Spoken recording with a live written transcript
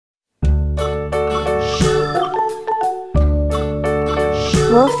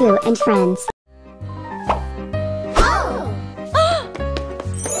Wolfoo and Friends.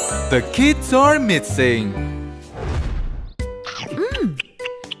 The kids are missing.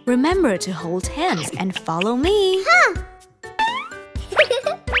 Remember to hold hands and follow me.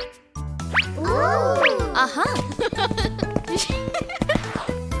 Wow!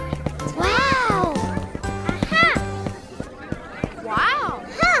 Wow!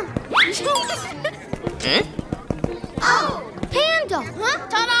 Oh! Pando!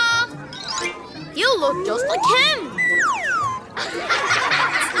 Ta-da! You look just like him.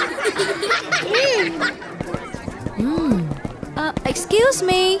 Excuse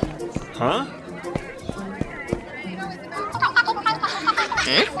me. Huh?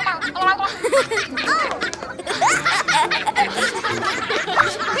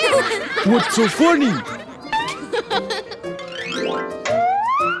 What's so funny?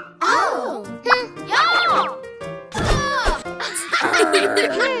 Oh!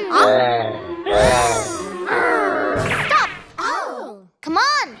 Stop! Oh! Come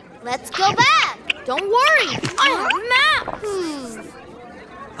on, let's go back. Don't worry, I have a map.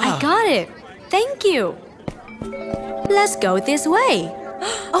 I got it. Thank you. Let's go this way.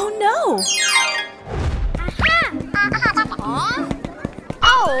 Oh no! Huh?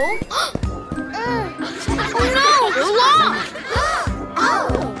 Oh! Oh no, we're lost. Oh!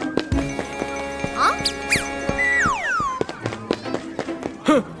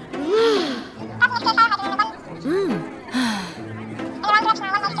 Huh?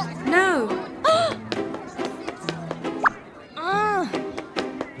 No.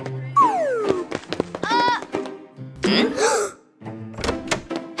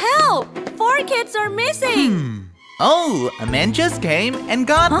 Help! 4 kids are missing. Oh, a man just came and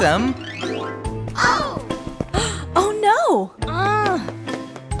got them. Oh! Oh no!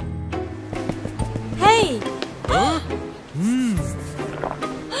 Hey!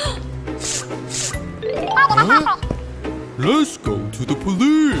 Let's go to the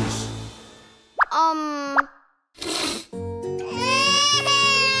police.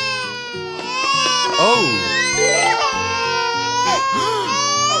 Oh,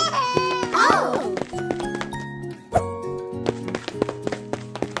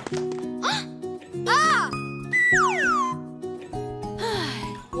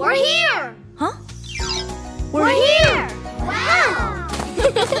 We're here. Huh? We're here. Wow!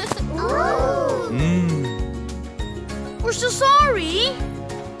 We're so sorry.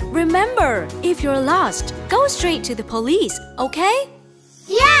 Remember, if you're lost, go straight to the police, okay?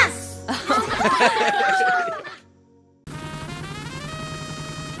 Yes!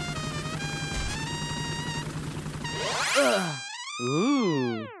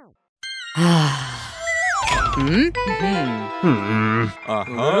 ooh.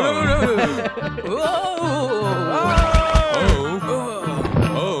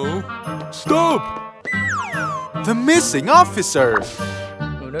 Stop! The missing officer.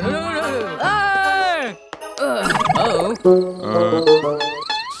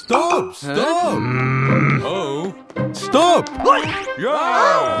 Stop! Stop! Oh! Stop!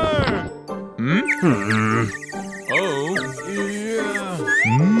 Yeah! Oh! Yeah!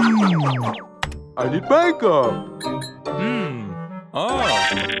 I need backup.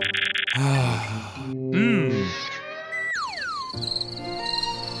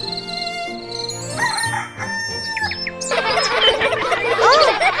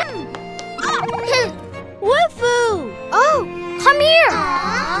 Wolfoo! Oh, come here.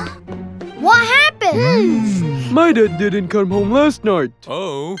 What happened? My dad didn't come home last night.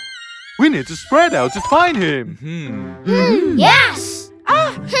 Oh. We need to spread out to find him. Yes.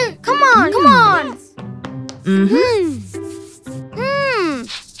 Come on, come on.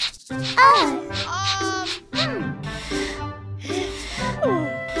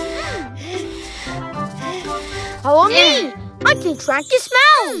 Follow me. I can track the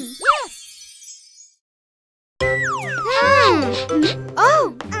smell. Yes.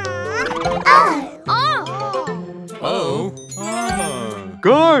 Oh. Oh.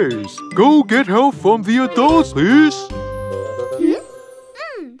 Guys, go get help from the adults, please.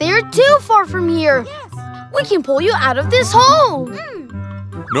 They're too far from here. We can pull you out of this hole.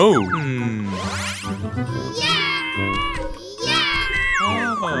 No.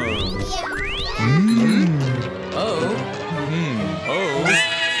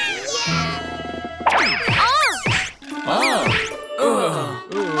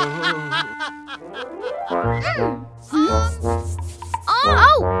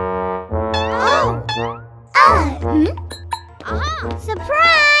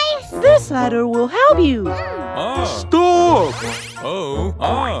 Surprise! This ladder will help you. Stop! Oh.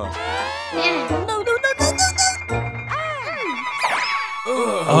 No.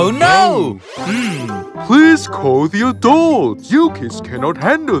 Oh no! Please call the adults. You kids cannot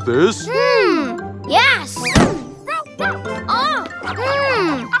handle this. Yes.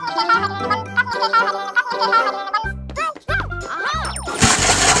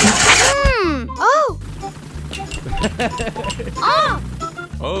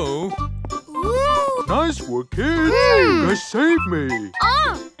 Oh. Nice work, kids. You guys saved me.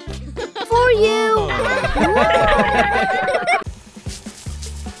 For you.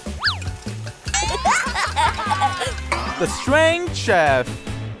 The Strength Chef.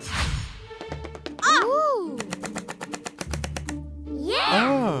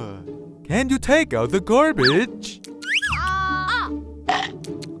 Can you take out the garbage?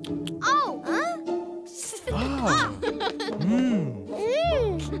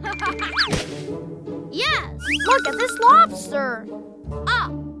 Yes. Look at this lobster.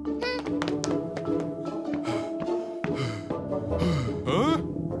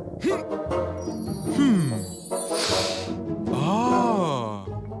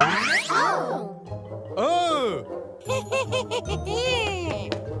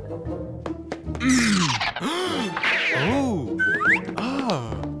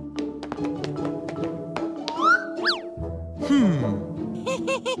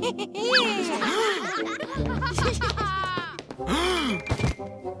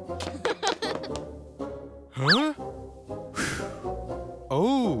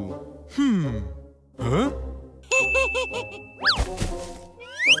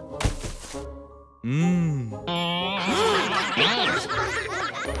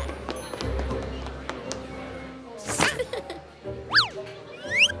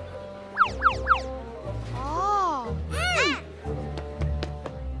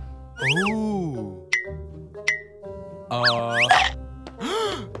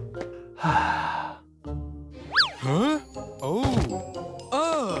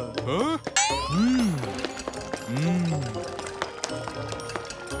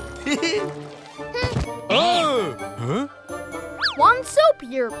 One soup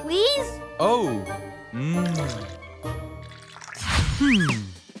here, please.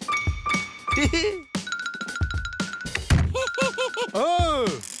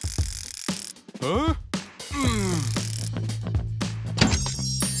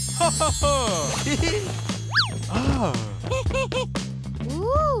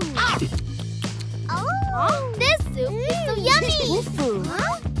 This soup is so yummy. Wolfoo.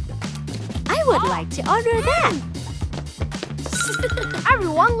 I would like to order that.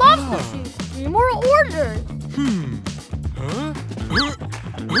 Everyone loves the soup. 3 more orders.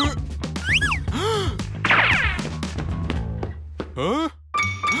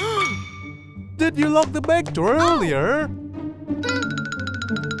 Did you lock the back door earlier?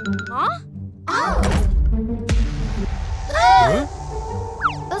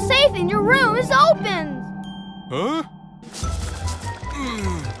 The safe in your room is open.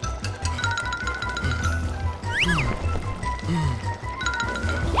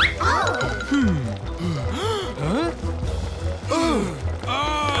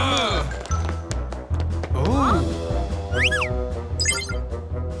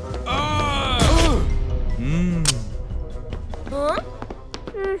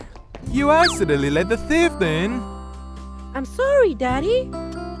 You accidentally let the thief in. I'm sorry, Daddy.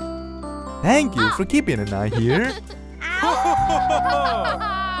 Thank you for keeping an eye here.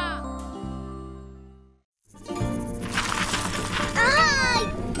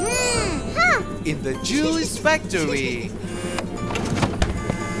 In the Juice Factory.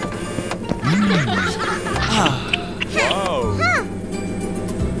 Wow.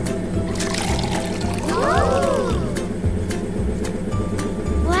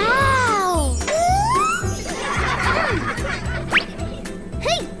 Wow.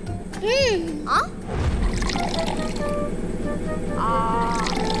 Hey. Huh?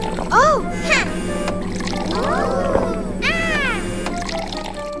 Oh.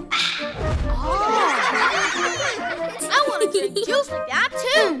 I want to drink juice like that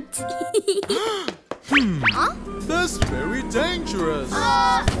too. Huh? That's very dangerous.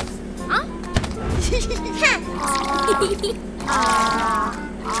 Huh?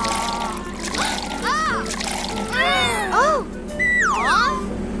 Oh.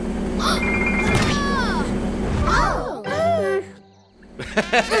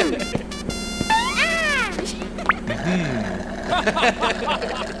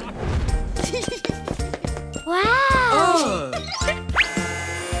 Wow.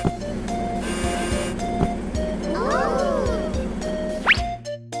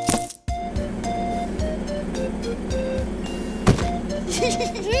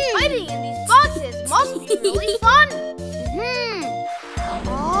 Hiding in these boxes must be really fun.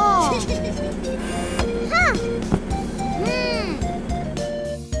 Oh.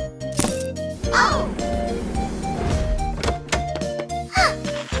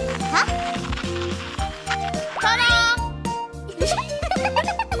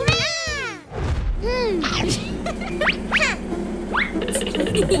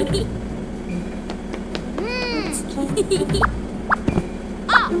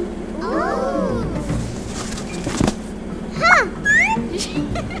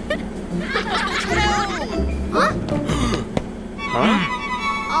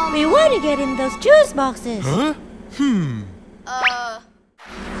 trying to get in those juice boxes. Huh?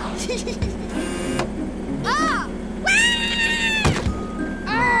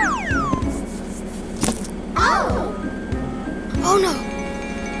 Oh no!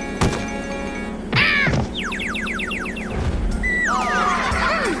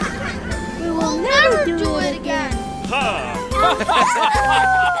 We will never do it again.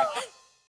 Ha!